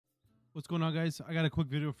What's going on, guys? I got a quick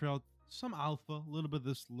video for y'all. Some alpha, a little bit of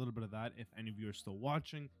this, a little bit of that. If any of you are still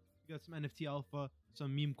watching, we got some NFT alpha,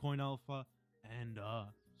 some meme coin alpha, and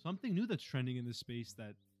something new that's trending in this space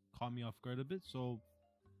that caught me off guard a bit. So,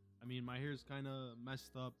 I mean, my hair is kind of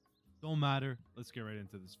messed up. Don't matter. Let's get right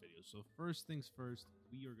into this video. So, first things first,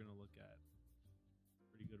 we are gonna look at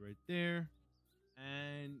pretty good right there.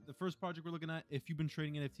 And the first project we're looking at, if you've been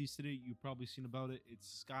trading NFTs today, you've probably seen about it.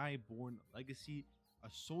 It's Skyborn Legacy, a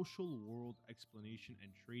social world explanation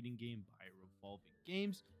and trading game by Revolving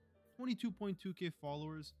Games. 22.2k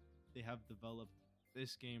followers. They have developed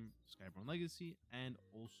this game, Skyborn Legacy, and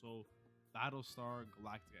also Battlestar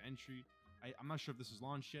Galactica Entry. I'm not sure if this is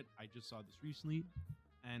launched yet. I just saw this recently.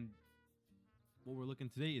 And what we're looking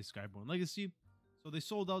today is Skyborn Legacy. So they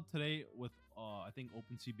sold out today with, I think,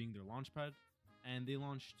 OpenSea being their launchpad. And they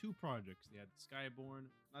launched two projects. They had Skyborn,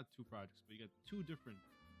 not two projects, but you got two different.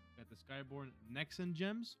 You got the Skyborn Nexen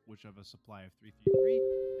Gems, which have a supply of 333,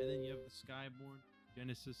 and then you have the Skyborn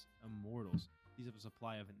Genesis Immortals. These have a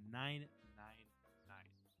supply of 999,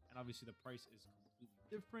 and obviously the price is completely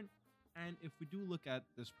different. And if we do look at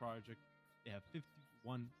this project, they have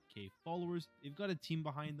 51k followers. They've got a team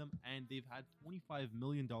behind them, and they've had $25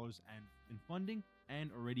 million in funding,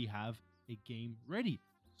 and already have a game ready.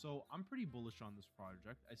 So I'm pretty bullish on this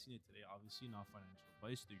project. I seen it today, obviously not financial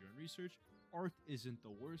advice, do your own research. Art isn't the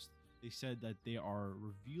worst. They said that they are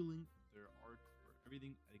revealing their art for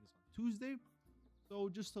everything. I think it's on Tuesday. So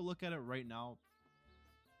just to look at it right now,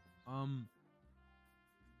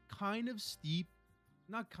 kind of steep,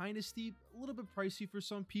 not kind of steep, a little bit pricey for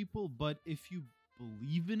some people, but if you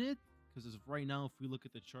believe in it, because as of right now, if we look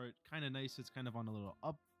at the chart, kind of nice, it's kind of on a little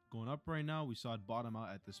up, going up right now. We saw it bottom out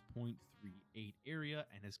at this 0.38 area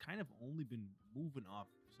and has kind of only been moving up.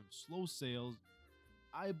 Some slow sales.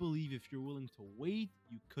 I believe if you're willing to wait,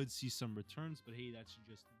 you could see some returns, but hey, that's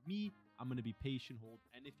just me. I'm going to be patient, hold.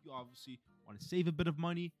 And if you obviously want to save a bit of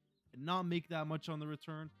money and not make that much on the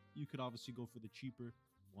return, you could obviously go for the cheaper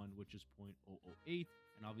one, which is 0.008.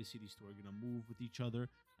 And obviously these two are going to move with each other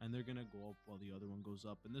and they're going to go up while the other one goes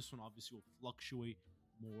up. And this one obviously will fluctuate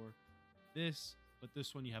more. But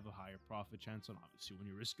this one you have a higher profit chance on, obviously, when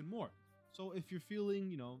you're risking more. So if you're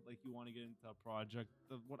feeling, like you want to get into a project,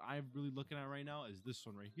 what I'm really looking at right now is this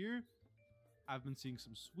one right here. I've been seeing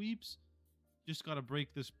some sweeps. Just got to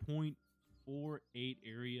break this 0.48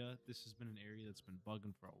 area. This has been an area that's been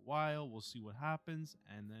bugging for a while. We'll see what happens.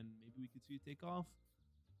 And then maybe we could see it take off.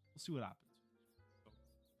 We'll see what happens. So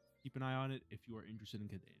keep an eye on it if you are interested in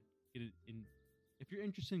getting in. If you're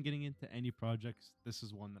interested in getting into any projects, this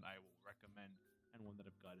is one that I will recommend. And one that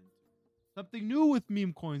I've got into. Something new with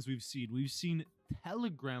meme coins we've seen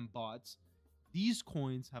Telegram bots. These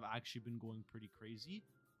coins have actually been going pretty crazy,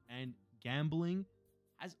 and gambling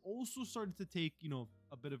has also started to take,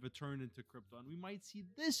 a bit of a turn into crypto, and we might see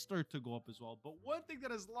this start to go up as well. But one thing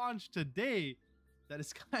that has launched today that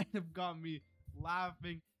has kind of got me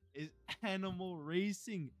laughing is animal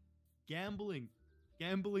racing, gambling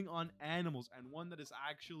on animals, and one that is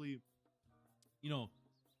actually,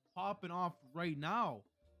 popping off right now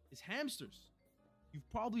is hamsters.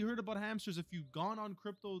 You've probably heard about hamsters if you've gone on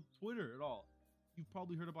crypto Twitter at all. You've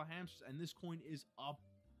probably heard about hamsters, and this coin is up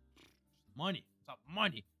money. It's up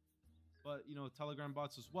money. But Telegram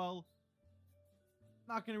bots as well.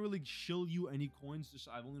 Not gonna really shill you any coins. Just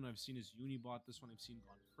I've seen is Unibot. This one I've seen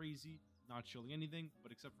gone crazy. Not shilling anything,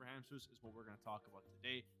 but except for hamsters is what we're gonna talk about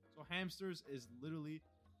today. So hamsters is literally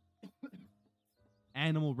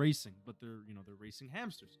animal racing, but they're racing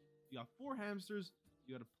hamsters. You got 4 hamsters,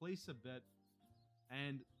 you got to place a bet,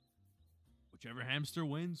 and whichever hamster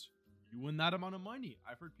wins, you win that amount of money.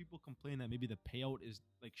 I've heard people complain that maybe the payout is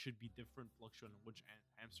should be different, fluctuating on which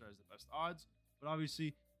hamster has the best odds, but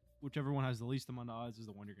obviously whichever one has the least amount of odds is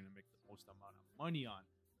the one you're going to make the most amount of money on,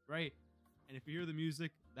 right? And if you hear the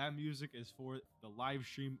music, that music is for the live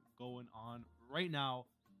stream going on right now.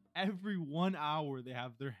 Every 1 hour they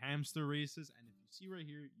have their hamster races, and if you see right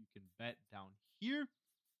here, you can bet down here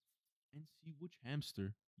and see which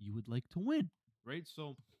hamster you would like to win, right?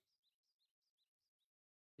 So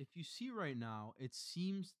if you see right now, it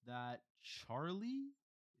seems that Charlie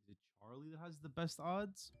that has the best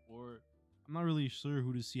odds, or I'm not really sure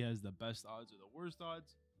who to see has the best odds or the worst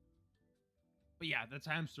odds. But yeah, that's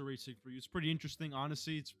hamster racing for you. It's pretty interesting,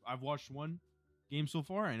 honestly. I've watched one game so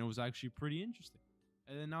far, and it was actually pretty interesting.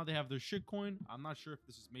 And then now they have their shitcoin. I'm not sure if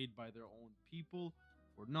this is made by their own people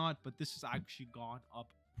or not, but this has actually gone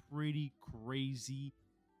up pretty crazy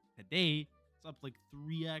today. It's up like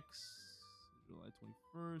 3x. July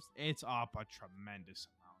 21st. It's up a tremendous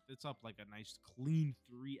amount. It's up like a nice clean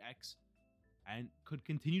 3x and could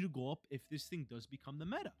continue to go up if this thing does become the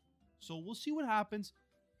meta. So we'll see what happens.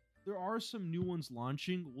 There are some new ones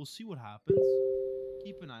launching. We'll see what happens.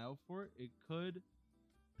 Keep an eye out for it. It could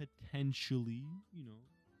potentially,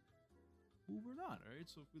 move or not. All right.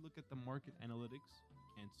 So if we look at the market analytics,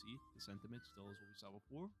 can't see the sentiment still is what we saw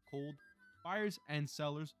before. Cold buyers and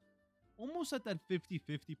sellers almost at that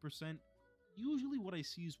 50-50%. Usually what I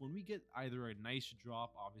see is when we get either a nice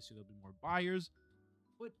drop, obviously there'll be more buyers,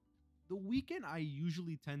 but the weekend I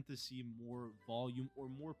usually tend to see more volume or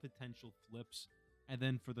more potential flips. And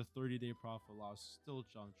then for the 30-day profit loss, still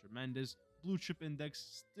John tremendous. Blue chip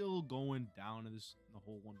index still going down in the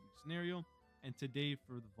whole 1 week scenario. And today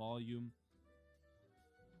for the volume,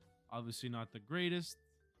 obviously not the greatest.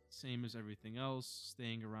 Same as everything else,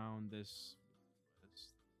 staying around this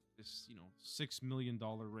 $6 million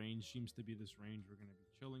range seems to be this range we're going to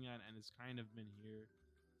be chilling at, and it's kind of been here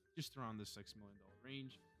just around the $6 million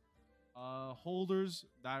range. Holders,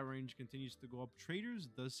 that range continues to go up. Traders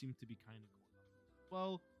does seem to be kind of going up.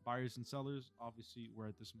 Well, buyers and sellers, obviously we're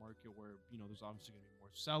at this market where there's obviously going to be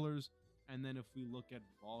more sellers. And then if we look at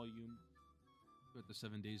volume, at the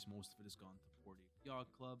 7 days, most of it has gone to 40 Yacht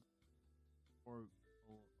Club, or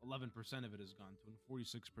 11% of it has gone to, and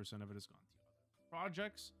 46% of it has gone to other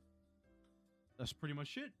projects. That's pretty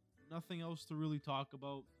much it. Nothing else to really talk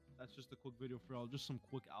about. That's just a quick video for y'all. Just some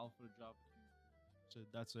quick alpha to drop. So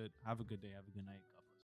that's it. Have a good day. Have a good night.